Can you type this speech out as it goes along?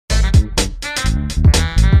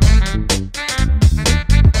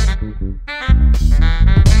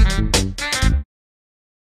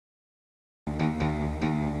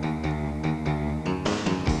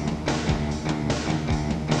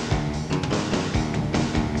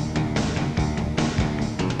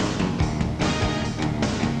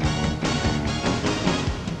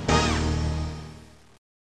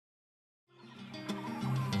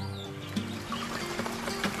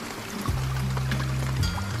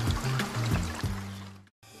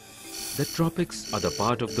The tropics are the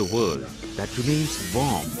part of the world that remains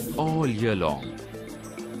warm all year long.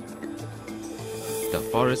 The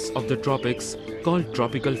forests of the tropics, called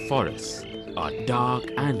tropical forests, are dark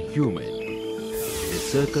and humid. They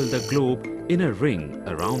circle the globe in a ring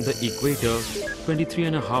around the equator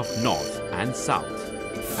 23.5 north and south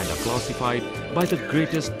and are classified by the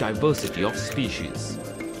greatest diversity of species.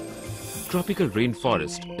 Tropical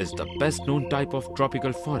rainforest is the best known type of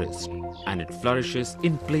tropical forest, and it flourishes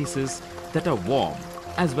in places that are warm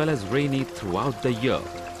as well as rainy throughout the year.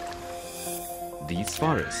 These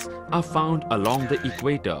forests are found along the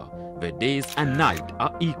equator, where days and night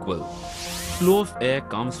are equal. Flow of air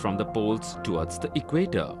comes from the poles towards the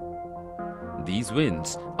equator. These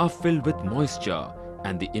winds are filled with moisture,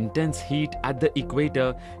 and the intense heat at the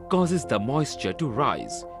equator causes the moisture to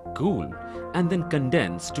rise, cool, and then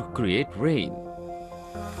condense to create rain.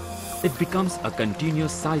 It becomes a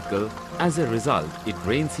continuous cycle. As a result, it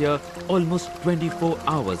rains here almost 24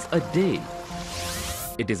 hours a day.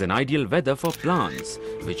 It is an ideal weather for plants,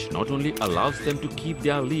 which not only allows them to keep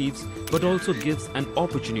their leaves but also gives an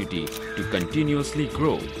opportunity to continuously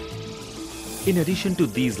grow. In addition to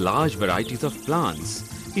these large varieties of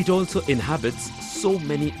plants, it also inhabits so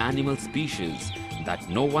many animal species that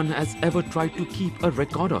no one has ever tried to keep a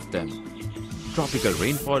record of them. Tropical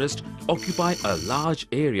rainforests occupy a large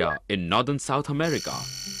area in northern South America,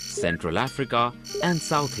 Central Africa and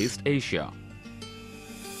Southeast Asia.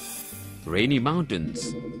 Rainy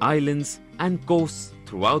mountains, islands and coasts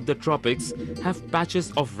throughout the tropics have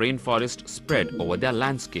patches of rainforest spread over their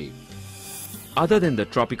landscape. Other than the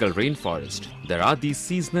tropical rainforest, there are these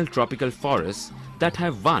seasonal tropical forests that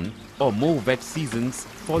have one or more wet seasons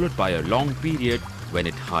followed by a long period when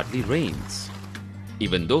it hardly rains.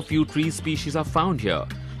 Even though few tree species are found here,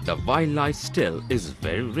 the wildlife still is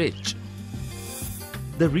very rich.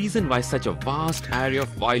 The reason why such a vast area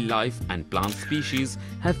of wildlife and plant species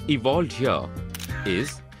have evolved here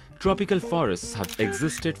is tropical forests have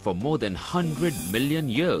existed for more than 100 million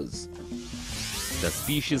years. The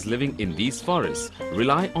species living in these forests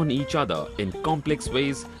rely on each other in complex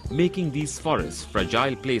ways, making these forests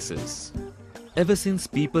fragile places. Ever since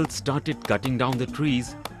people started cutting down the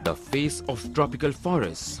trees, the face of tropical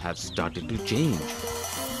forests have started to change.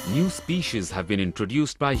 New species have been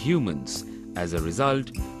introduced by humans. As a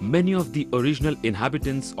result, many of the original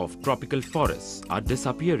inhabitants of tropical forests are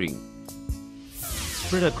disappearing.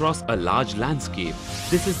 Spread across a large landscape,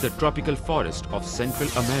 this is the tropical forest of Central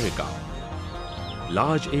America.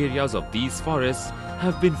 Large areas of these forests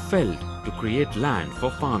have been felled to create land for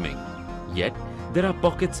farming. Yet, there are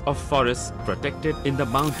pockets of forests protected in the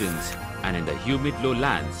mountains and in the humid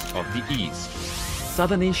lowlands of the east.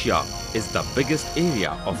 Southern Asia is the biggest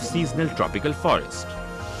area of seasonal tropical forest.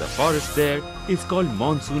 The forest there is called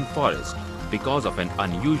monsoon forest because of an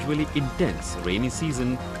unusually intense rainy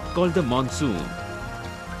season called the monsoon.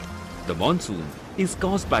 The monsoon is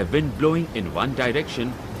caused by wind blowing in one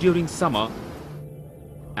direction during summer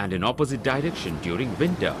and in opposite direction during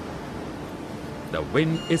winter. The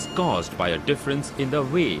wind is caused by a difference in the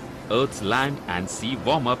way Earth's land and sea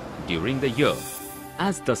warm up during the year.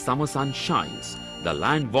 As the summer sun shines, the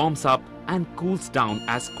land warms up and cools down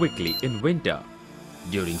as quickly in winter.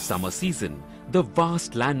 During summer season, the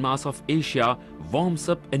vast landmass of Asia warms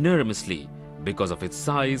up enormously because of its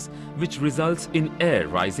size, which results in air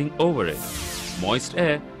rising over it. Moist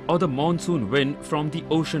air or the monsoon wind from the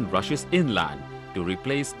ocean rushes inland to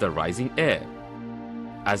replace the rising air.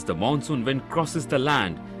 As the monsoon wind crosses the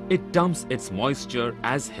land, it dumps its moisture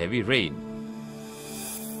as heavy rain.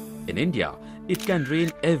 In India, it can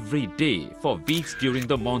rain every day for weeks during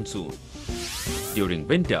the monsoon. During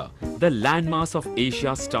winter, the landmass of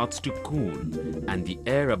Asia starts to cool and the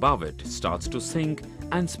air above it starts to sink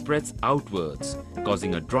and spreads outwards,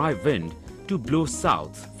 causing a dry wind to blow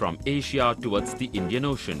south from Asia towards the Indian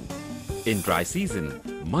Ocean. In dry season,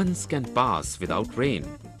 months can pass without rain.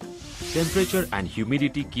 Temperature and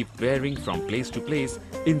humidity keep varying from place to place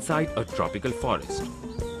inside a tropical forest.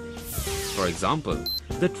 For example,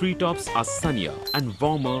 the treetops are sunnier and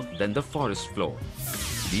warmer than the forest floor.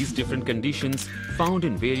 These different conditions found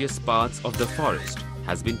in various parts of the forest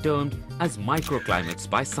has been termed as microclimates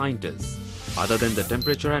by scientists. Other than the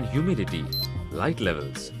temperature and humidity, light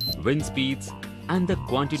levels, wind speeds, and the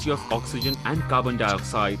quantity of oxygen and carbon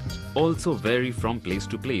dioxide also vary from place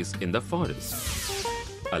to place in the forest.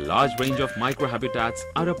 A large range of microhabitats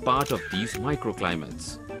are a part of these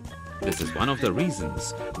microclimates. This is one of the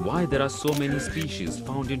reasons why there are so many species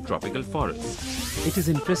found in tropical forests. It is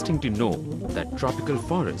interesting to know that tropical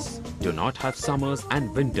forests do not have summers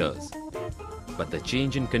and winters. But the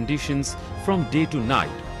change in conditions from day to night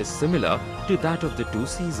is similar to that of the two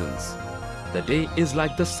seasons. The day is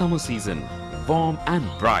like the summer season, warm and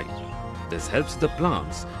bright. This helps the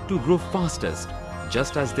plants to grow fastest,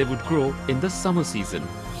 just as they would grow in the summer season.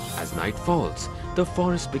 As night falls, the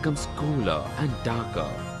forest becomes cooler and darker.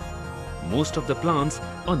 Most of the plants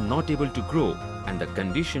are not able to grow, and the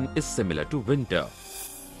condition is similar to winter.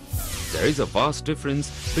 There is a vast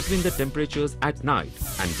difference between the temperatures at night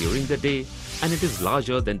and during the day, and it is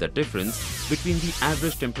larger than the difference between the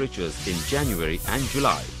average temperatures in January and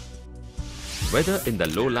July. Weather in the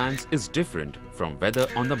lowlands is different from weather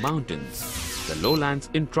on the mountains. The lowlands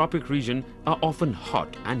in tropic region are often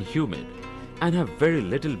hot and humid and have very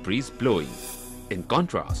little breeze blowing. In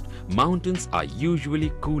contrast, mountains are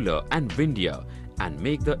usually cooler and windier and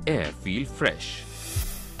make the air feel fresh.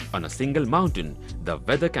 On a single mountain, the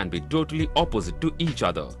weather can be totally opposite to each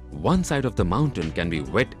other. One side of the mountain can be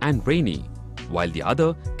wet and rainy, while the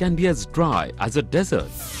other can be as dry as a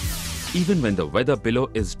desert. Even when the weather below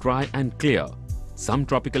is dry and clear, some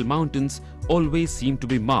tropical mountains always seem to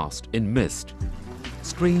be masked in mist.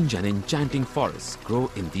 Strange and enchanting forests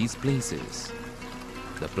grow in these places.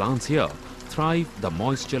 The plants here thrive the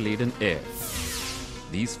moisture-laden air.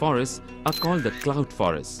 These forests are called the cloud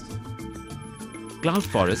forests. Cloud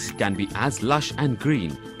forests can be as lush and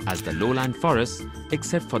green as the lowland forests,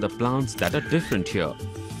 except for the plants that are different here.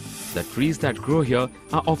 The trees that grow here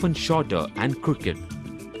are often shorter and crooked.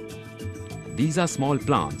 These are small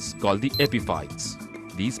plants called the epiphytes.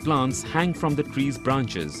 These plants hang from the tree's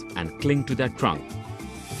branches and cling to their trunk.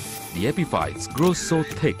 The epiphytes grow so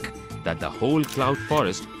thick that the whole cloud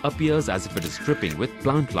forest appears as if it is dripping with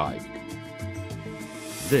plant life.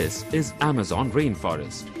 This is Amazon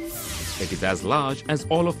rainforest. It is as large as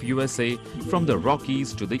all of USA from the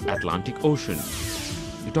Rockies to the Atlantic Ocean.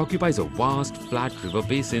 It occupies a vast flat river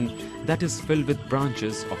basin that is filled with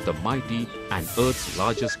branches of the mighty and Earth's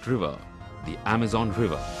largest river, the Amazon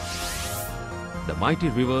River. The mighty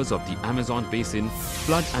rivers of the Amazon basin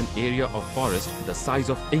flood an area of forest the size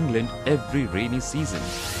of England every rainy season.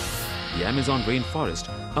 The Amazon rainforest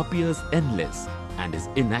appears endless and is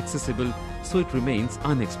inaccessible, so it remains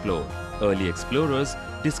unexplored. Early explorers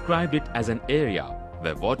described it as an area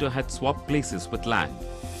where water had swapped places with land.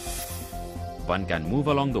 One can move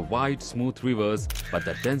along the wide, smooth rivers, but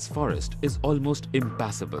the dense forest is almost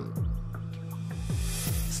impassable.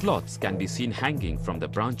 Sloths can be seen hanging from the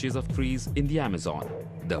branches of trees in the Amazon.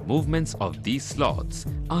 The movements of these sloths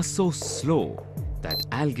are so slow that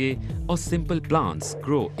algae or simple plants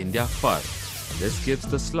grow in their fur. This gives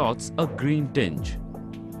the sloths a green tinge.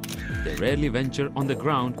 They rarely venture on the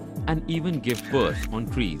ground and even give birth on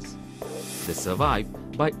trees. They survive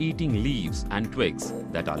by eating leaves and twigs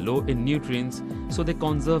that are low in nutrients, so they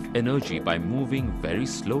conserve energy by moving very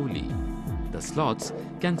slowly. The sloths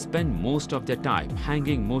can spend most of their time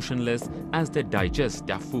hanging motionless as they digest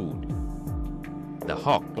their food. The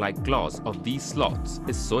hawk-like claws of these sloths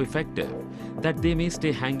is so effective that they may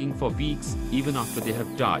stay hanging for weeks even after they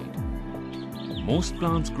have died. Most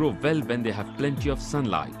plants grow well when they have plenty of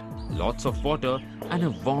sunlight, lots of water and a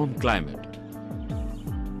warm climate.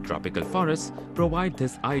 Tropical forests provide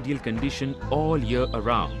this ideal condition all year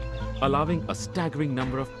around, allowing a staggering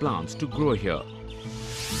number of plants to grow here.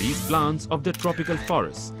 These plants of the tropical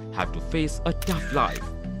forests have to face a tough life,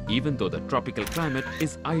 even though the tropical climate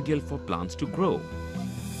is ideal for plants to grow.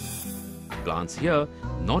 Plants here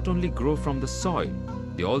not only grow from the soil,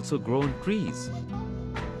 they also grow on trees.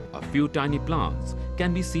 A few tiny plants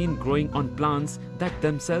can be seen growing on plants that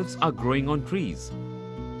themselves are growing on trees.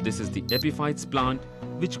 This is the epiphytes plant,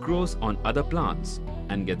 which grows on other plants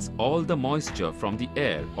and gets all the moisture from the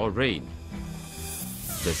air or rain.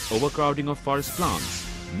 This overcrowding of forest plants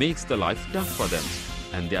makes the life tough for them,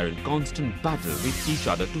 and they are in constant battle with each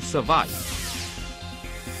other to survive.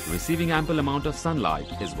 Receiving ample amount of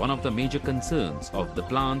sunlight is one of the major concerns of the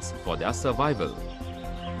plants for their survival.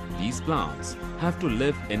 These plants have to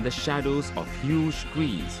live in the shadows of huge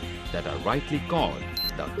trees that are rightly called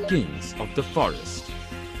the kings of the forest.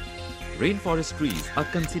 Rainforest trees are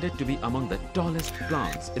considered to be among the tallest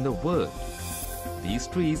plants in the world. These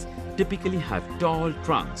trees typically have tall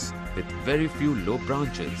trunks with very few low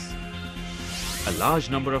branches. A large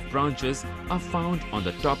number of branches are found on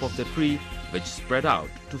the top of the tree, which spread out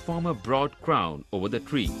to form a broad crown over the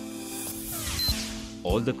tree.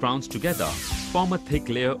 All the crowns together form a thick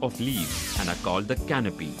layer of leaves and are called the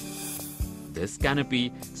canopy. This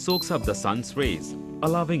canopy soaks up the sun's rays,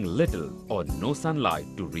 allowing little or no sunlight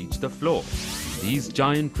to reach the floor. These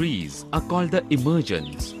giant trees are called the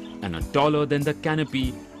emergence and are taller than the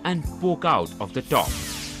canopy and poke out of the top.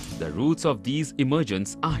 The roots of these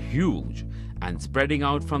emergence are huge and spreading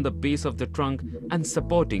out from the base of the trunk and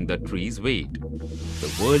supporting the tree's weight.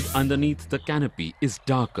 The world underneath the canopy is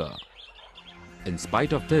darker. In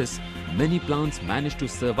spite of this, many plants manage to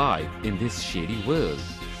survive in this shady world.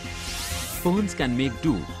 Ferns can make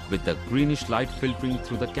do with the greenish light filtering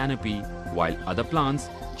through the canopy, while other plants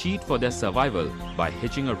cheat for their survival by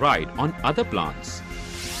hitching a ride on other plants.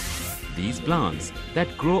 These plants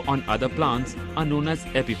that grow on other plants are known as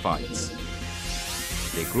epiphytes.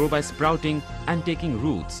 They grow by sprouting and taking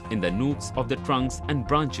roots in the nooks of the trunks and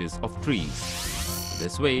branches of trees.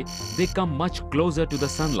 This way, they come much closer to the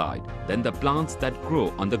sunlight than the plants that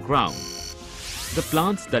grow on the ground. The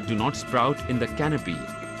plants that do not sprout in the canopy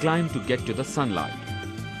climb to get to the sunlight.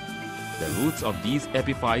 The roots of these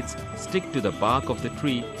epiphytes stick to the bark of the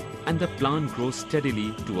tree and the plant grows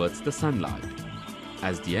steadily towards the sunlight.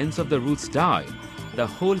 As the ends of the roots die, the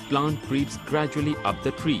whole plant creeps gradually up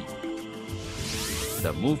the tree.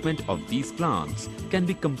 The movement of these plants can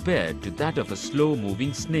be compared to that of a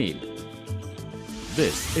slow-moving snail.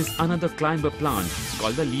 This is another climber plant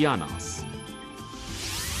called the lianas.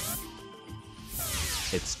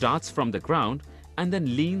 It starts from the ground and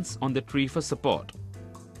then leans on the tree for support.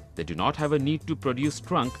 They do not have a need to produce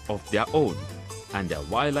trunk of their own, and their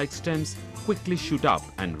wire-like stems quickly shoot up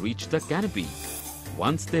and reach the canopy.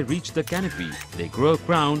 Once they reach the canopy, they grow a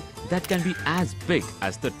crown that can be as big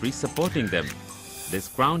as the tree supporting them. This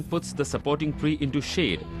crown puts the supporting tree into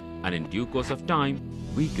shade and in due course of time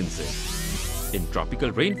weakens it. In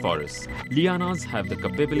tropical rainforests, lianas have the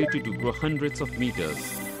capability to grow hundreds of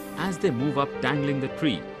meters. As they move up tangling the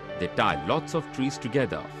tree, they tie lots of trees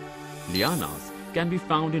together. Lianas can be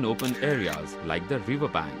found in open areas like the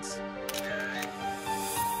riverbanks.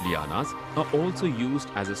 Lianas are also used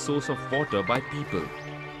as a source of water by people.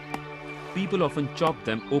 People often chop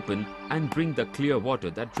them open and bring the clear water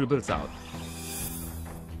that dribbles out.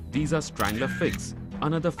 These are strangler figs,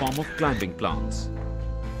 another form of climbing plants.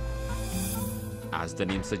 As the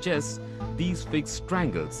name suggests, these figs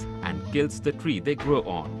strangles and kills the tree they grow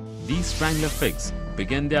on. These strangler figs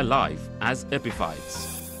begin their life as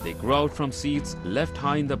epiphytes. They grow out from seeds left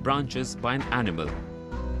high in the branches by an animal.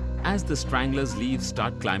 As the strangler's leaves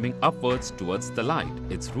start climbing upwards towards the light,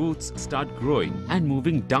 its roots start growing and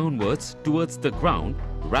moving downwards towards the ground,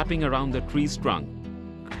 wrapping around the tree's trunk.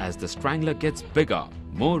 As the strangler gets bigger,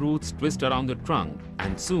 more roots twist around the trunk,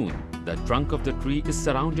 and soon the trunk of the tree is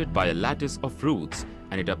surrounded by a lattice of roots,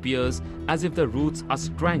 and it appears as if the roots are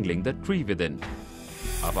strangling the tree within.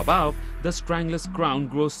 Up above, the strangler's crown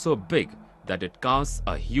grows so big that it casts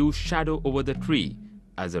a huge shadow over the tree.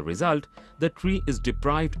 As a result, the tree is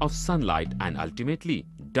deprived of sunlight and ultimately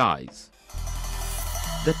dies.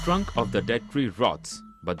 The trunk of the dead tree rots,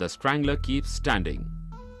 but the strangler keeps standing.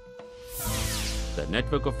 The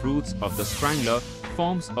network of roots of the strangler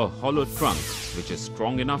forms a hollow trunk which is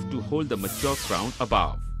strong enough to hold the mature crown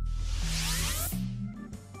above.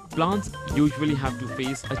 Plants usually have to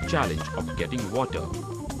face a challenge of getting water.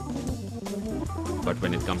 But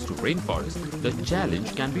when it comes to rainforest, the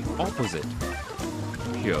challenge can be opposite.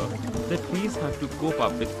 Here, the trees have to cope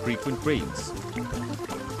up with frequent rains.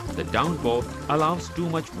 The downpour allows too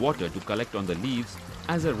much water to collect on the leaves.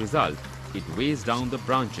 As a result, it weighs down the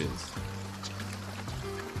branches.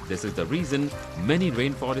 This is the reason many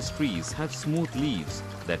rainforest trees have smooth leaves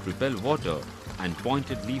that repel water and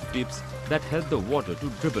pointed leaf tips that help the water to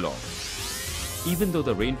dribble off. Even though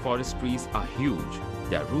the rainforest trees are huge,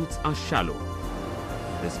 their roots are shallow.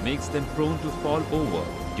 This makes them prone to fall over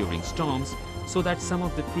during storms, so that some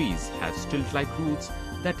of the trees have stilt-like roots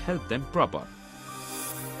that help them prop up.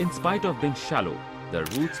 In spite of being shallow, the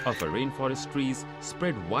roots of a rainforest trees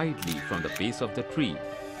spread widely from the base of the tree.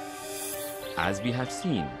 As we have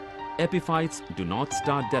seen, epiphytes do not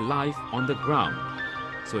start their life on the ground,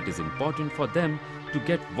 so it is important for them to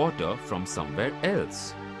get water from somewhere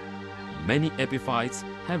else. Many epiphytes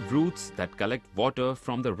have roots that collect water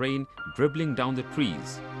from the rain dribbling down the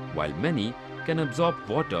trees, while many can absorb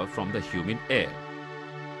water from the humid air.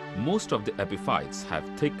 Most of the epiphytes have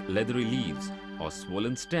thick leathery leaves or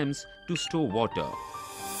swollen stems to store water.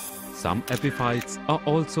 Some epiphytes are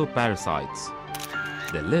also parasites.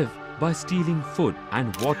 They live by stealing food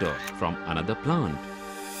and water from another plant.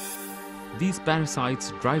 These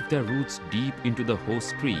parasites drive their roots deep into the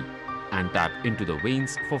host tree and tap into the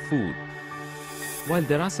veins for food. While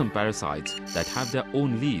there are some parasites that have their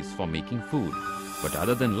own leaves for making food, but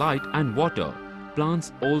other than light and water,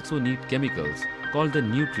 plants also need chemicals called the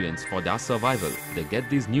nutrients for their survival. They get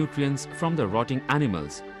these nutrients from the rotting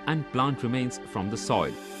animals and plant remains from the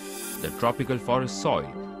soil. The tropical forest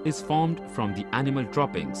soil is formed from the animal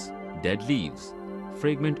droppings, dead leaves,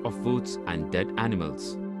 fragment of foods and dead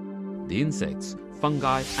animals. The insects,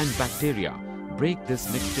 fungi and bacteria break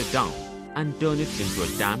this mixture down and turn it into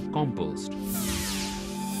a damp compost.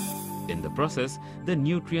 In the process, the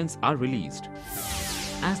nutrients are released.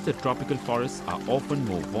 As the tropical forests are often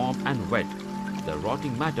more warm and wet, the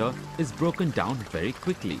rotting matter is broken down very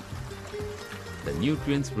quickly. The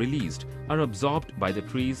nutrients released are absorbed by the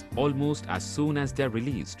trees almost as soon as they are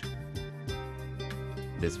released.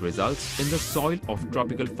 This results in the soil of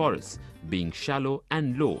tropical forests being shallow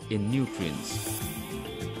and low in nutrients.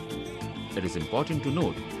 It is important to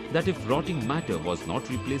note that if rotting matter was not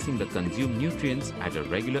replacing the consumed nutrients at a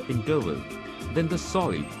regular interval, then the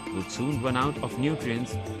soil would soon run out of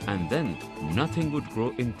nutrients and then nothing would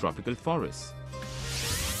grow in tropical forests.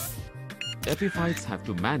 Epiphytes have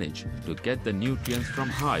to manage to get the nutrients from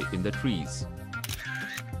high in the trees.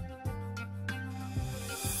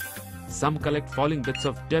 Some collect falling bits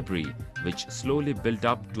of debris which slowly build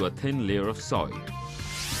up to a thin layer of soil.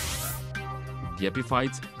 The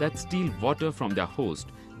epiphytes that steal water from their host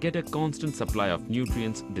get a constant supply of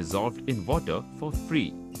nutrients dissolved in water for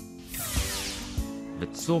free.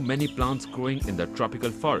 With so many plants growing in the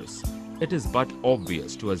tropical forests, it is but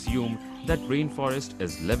obvious to assume that rainforest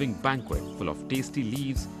is living banquet full of tasty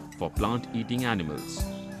leaves for plant-eating animals.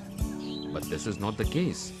 But this is not the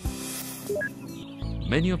case.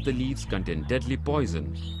 Many of the leaves contain deadly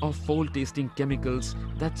poison or foul-tasting chemicals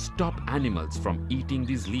that stop animals from eating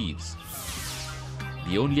these leaves.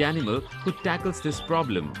 The only animal who tackles this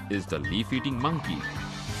problem is the leaf-eating monkey.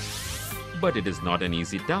 But it is not an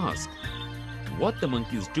easy task. What the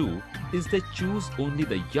monkeys do is they choose only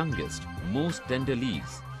the youngest, most tender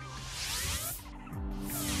leaves.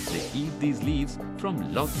 They eat these leaves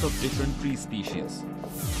from lots of different tree species.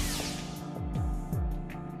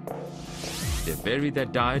 They vary their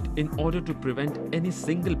diet in order to prevent any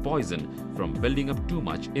single poison from building up too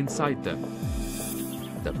much inside them.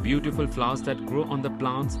 The beautiful flowers that grow on the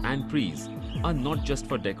plants and trees are not just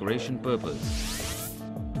for decoration purpose.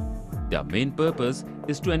 Their main purpose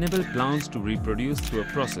is to enable plants to reproduce through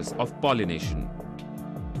a process of pollination.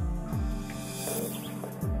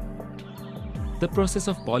 The process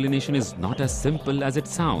of pollination is not as simple as it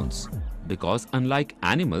sounds, because unlike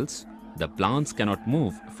animals, the plants cannot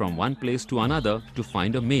move from one place to another to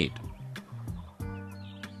find a mate.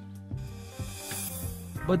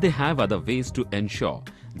 But they have other ways to ensure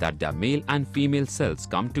that their male and female cells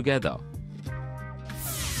come together.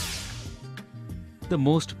 The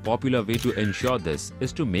most popular way to ensure this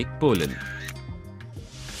is to make pollen.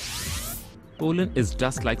 Pollen is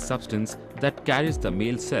dust-like substance that carries the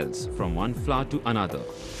male cells from one flower to another.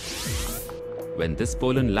 When this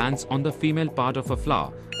pollen lands on the female part of a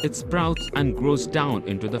flower, it sprouts and grows down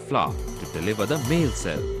into the flower to deliver the male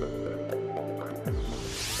cell.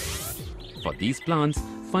 For these plants,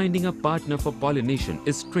 finding a partner for pollination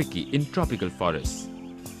is tricky in tropical forests.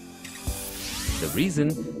 The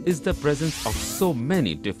reason is the presence of so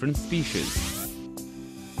many different species.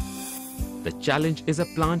 The challenge is a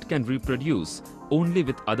plant can reproduce only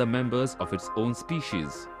with other members of its own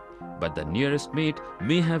species, but the nearest mate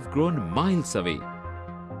may have grown miles away.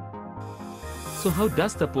 So how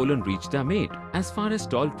does the pollen reach their mate? As far as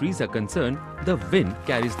tall trees are concerned, the wind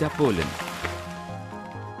carries their pollen.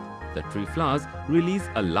 The tree flowers release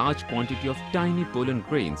a large quantity of tiny pollen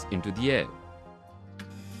grains into the air.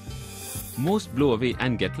 Most blow away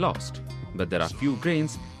and get lost, but there are few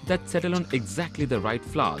grains that settle on exactly the right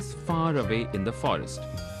flowers far away in the forest.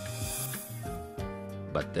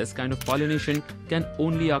 But this kind of pollination can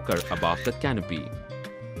only occur above the canopy.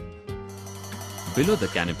 Below the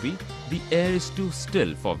canopy, the air is too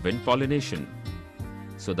still for wind pollination.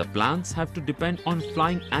 So the plants have to depend on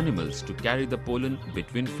flying animals to carry the pollen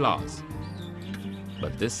between flowers.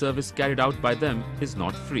 But this service carried out by them is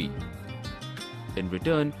not free. In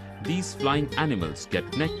return, these flying animals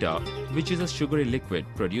get nectar, which is a sugary liquid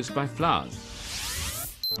produced by flowers.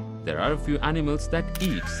 There are a few animals that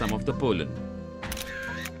eat some of the pollen.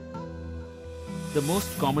 The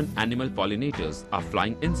most common animal pollinators are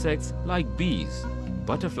flying insects like bees,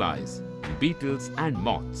 butterflies, beetles and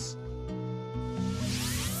moths.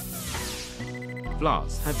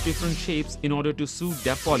 Flowers have different shapes in order to suit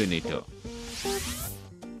their pollinator.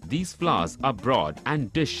 These flowers are broad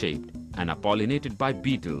and dish-shaped and are pollinated by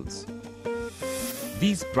beetles.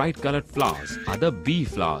 These bright-colored flowers are the bee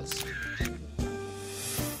flowers.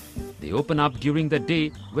 They open up during the day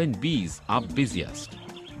when bees are busiest.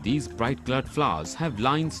 These bright-colored flowers have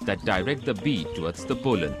lines that direct the bee towards the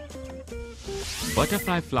pollen.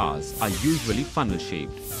 Butterfly flowers are usually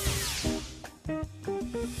funnel-shaped.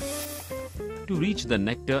 To reach the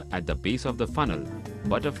nectar at the base of the funnel,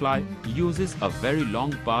 butterfly uses a very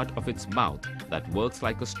long part of its mouth that works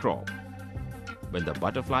like a straw. When the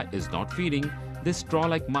butterfly is not feeding, this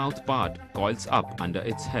straw-like mouth part coils up under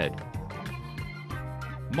its head.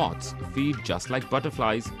 Moths feed just like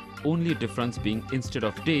butterflies, only difference being instead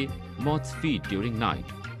of day, moths feed during night.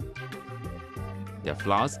 Their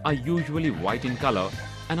flowers are usually white in color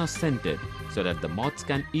and are scented so that the moths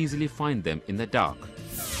can easily find them in the dark.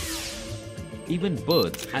 Even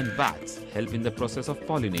birds and bats help in the process of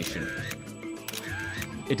pollination.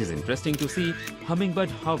 It is interesting to see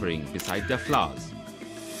hummingbirds hovering beside their flowers.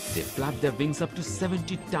 They flap their wings up to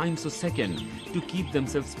 70 times a second to keep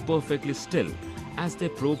themselves perfectly still as they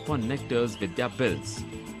probe for nectars with their bills.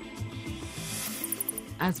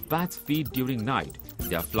 As bats feed during night,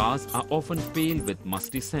 their flowers are often pale with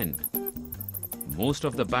musty scent. Most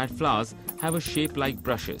of the bat flowers have a shape like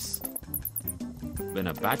brushes. When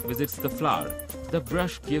a bat visits the flower, the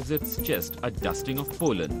brush gives its chest a dusting of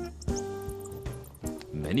pollen.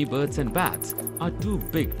 Many birds and bats are too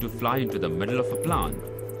big to fly into the middle of a plant.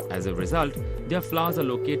 As a result, their flowers are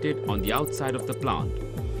located on the outside of the plant.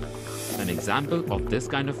 An example of this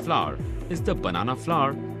kind of flower is the banana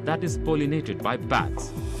flower that is pollinated by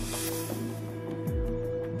bats.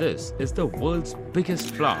 This is the world's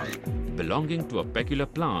biggest flower, belonging to a peculiar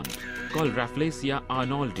plant called Rafflesia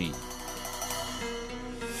arnoldi.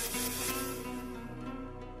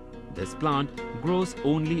 This plant grows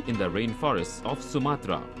only in the rainforests of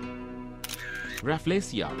Sumatra.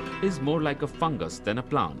 Rafflesia is more like a fungus than a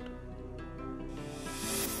plant.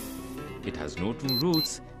 It has no true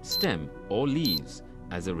roots, stem or leaves.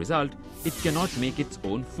 As a result, it cannot make its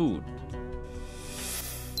own food.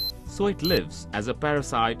 So it lives as a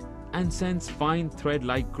parasite and sends fine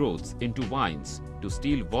thread-like growths into vines to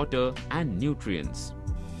steal water and nutrients.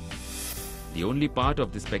 The only part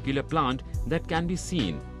of this peculiar plant that can be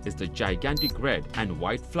seen is the gigantic red and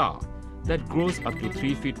white flower that grows up to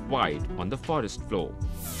 3 feet wide on the forest floor.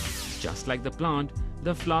 Just like the plant,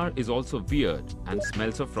 the flower is also weird and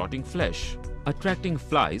smells of rotting flesh, attracting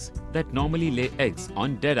flies that normally lay eggs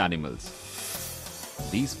on dead animals.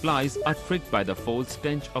 These flies are tricked by the foul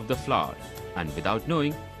stench of the flower and without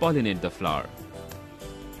knowing pollinate the flower.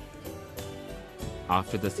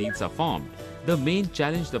 After the seeds are formed, the main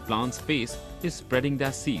challenge the plants face is spreading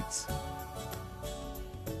their seeds.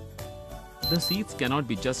 The seeds cannot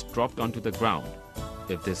be just dropped onto the ground.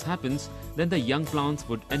 If this happens, then the young plants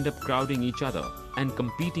would end up crowding each other and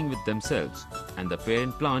competing with themselves and the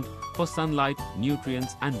parent plant for sunlight,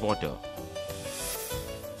 nutrients and water.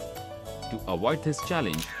 To avoid this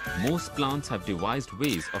challenge, most plants have devised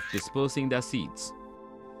ways of dispersing their seeds.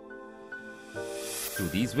 Through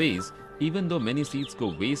these ways, even though many seeds go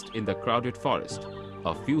waste in the crowded forest,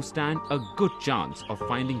 a few stand a good chance of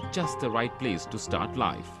finding just the right place to start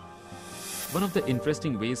life. One of the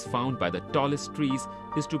interesting ways found by the tallest trees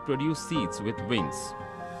is to produce seeds with wings.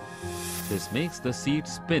 This makes the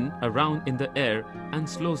seeds spin around in the air and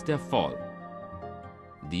slows their fall.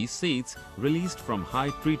 These seeds, released from high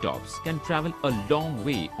treetops, can travel a long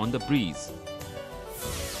way on the breeze.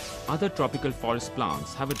 Other tropical forest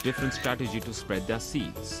plants have a different strategy to spread their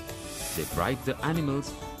seeds. They bribe the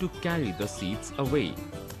animals to carry the seeds away.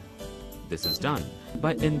 This is done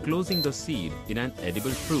by enclosing the seed in an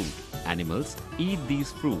edible fruit. Animals eat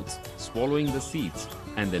these fruits, swallowing the seeds,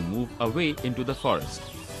 and then move away into the forest.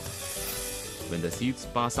 When the seeds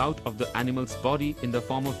pass out of the animal's body in the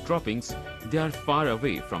form of droppings, they are far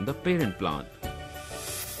away from the parent plant.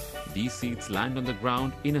 These seeds land on the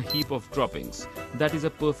ground in a heap of droppings that is a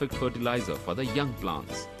perfect fertilizer for the young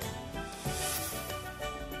plants.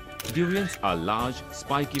 Durians are large,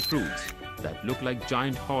 spiky fruits that look like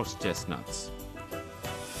giant horse chestnuts.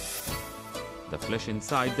 The flesh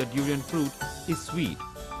inside the durian fruit is sweet,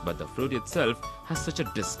 but the fruit itself has such a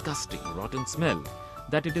disgusting, rotten smell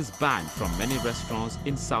that it is banned from many restaurants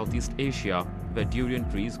in Southeast Asia where durian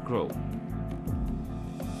trees grow.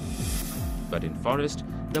 But in forest,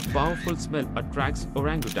 the powerful smell attracts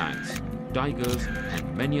orangutans, tigers,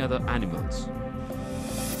 and many other animals.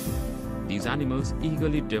 These animals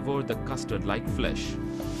eagerly devour the custard-like flesh.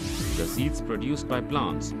 The seeds produced by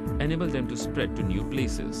plants enable them to spread to new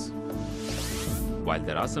places. While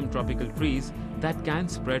there are some tropical trees that can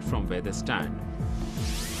spread from where they stand,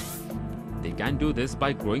 they can do this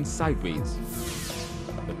by growing sideways.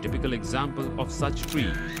 A typical example of such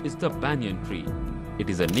tree is the banyan tree. It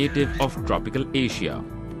is a native of tropical Asia.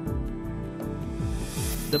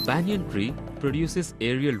 The banyan tree produces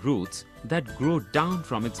aerial roots that grow down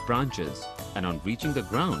from its branches, and on reaching the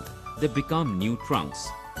ground, they become new trunks.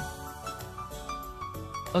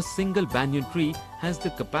 A single banyan tree has the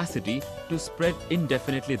capacity to spread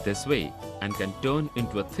indefinitely this way and can turn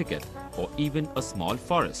into a thicket or even a small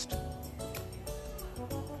forest.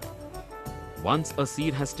 Once a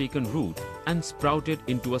seed has taken root and sprouted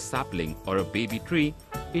into a sapling or a baby tree,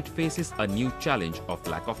 it faces a new challenge of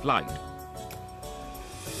lack of light.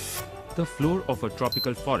 The floor of a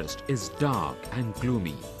tropical forest is dark and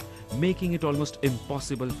gloomy, making it almost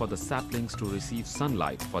impossible for the saplings to receive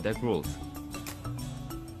sunlight for their growth.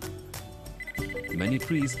 Many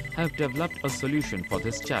trees have developed a solution for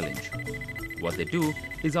this challenge. What they do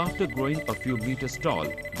is, after growing a few meters tall,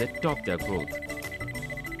 they top their growth.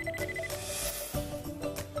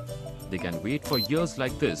 They can wait for years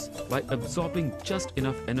like this by absorbing just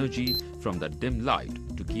enough energy from the dim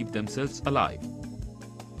light to keep themselves alive.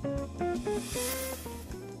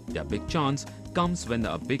 Their big chance comes when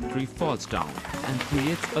a big tree falls down and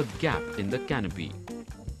creates a gap in the canopy.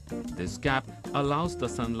 This gap allows the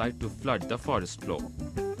sunlight to flood the forest floor.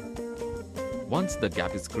 Once the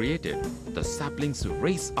gap is created, the saplings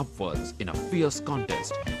race upwards in a fierce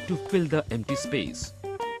contest to fill the empty space.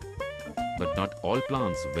 But not all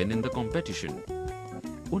plants win in the competition.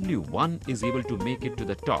 Only one is able to make it to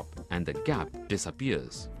the top and the gap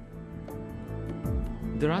disappears.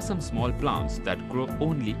 There are some small plants that grow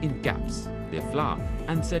only in gaps. They flower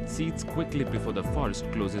and set seeds quickly before the forest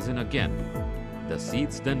closes in again. The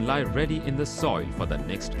seeds then lie ready in the soil for the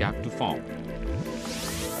next gap to form.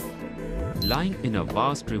 Lying in a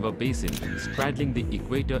vast river basin straddling the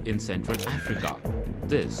equator in Central Africa,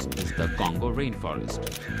 this is the Congo rainforest.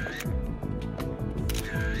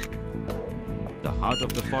 The heart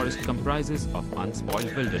of the forest comprises of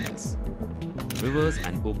unspoiled wilderness. Rivers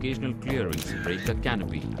and occasional clearings break the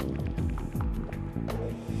canopy.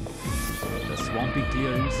 The swampy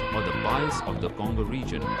clearings or the bayous of the Congo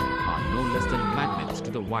region are no less than magnets to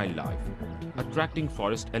the wildlife, attracting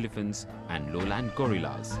forest elephants and lowland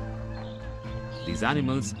gorillas. These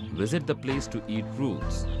animals visit the place to eat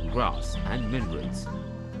roots, grass and minerals.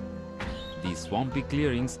 These swampy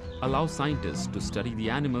clearings allow scientists to study the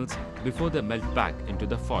animals before they melt back into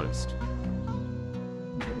the forest.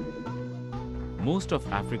 Most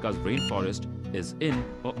of Africa's rainforest is in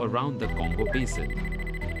or around the Congo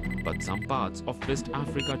basin, but some parts of West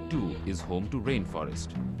Africa too is home to rainforest.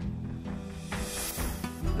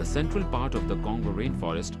 The central part of the Congo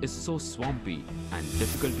rainforest is so swampy and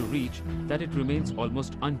difficult to reach that it remains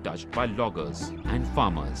almost untouched by loggers and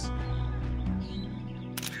farmers.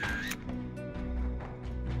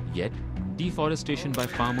 Yet, deforestation by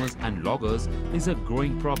farmers and loggers is a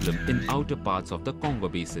growing problem in outer parts of the Congo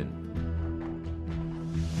basin.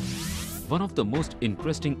 One of the most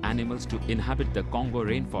interesting animals to inhabit the Congo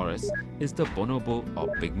rainforest is the bonobo or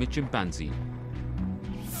pygmy chimpanzee.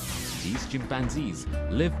 These chimpanzees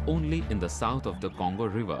live only in the south of the Congo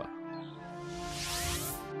River.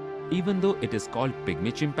 Even though it is called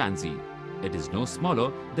pygmy chimpanzee, it is no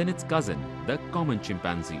smaller than its cousin, the common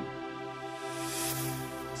chimpanzee.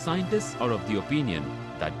 Scientists are of the opinion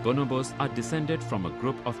that bonobos are descended from a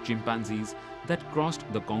group of chimpanzees that crossed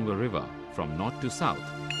the Congo River from north to south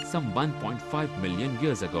some 1.5 million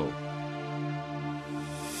years ago.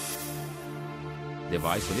 They were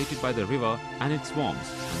isolated by the river and its swarms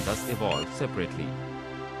and thus evolved separately.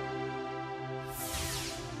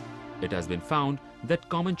 It has been found that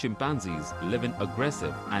common chimpanzees live in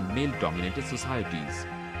aggressive and male-dominated societies.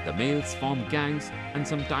 The males form gangs and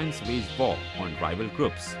sometimes wage war on rival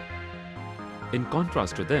groups. In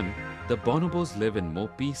contrast to them, the bonobos live in more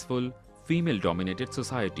peaceful, female-dominated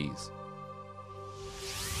societies.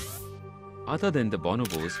 Other than the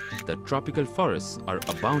bonobos, the tropical forests are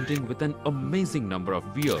abounding with an amazing number of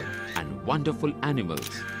weird and wonderful animals.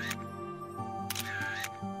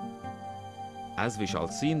 As we shall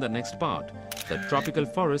see in the next part, the tropical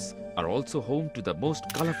forests are also home to the most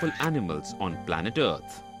colorful animals on planet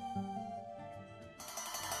Earth.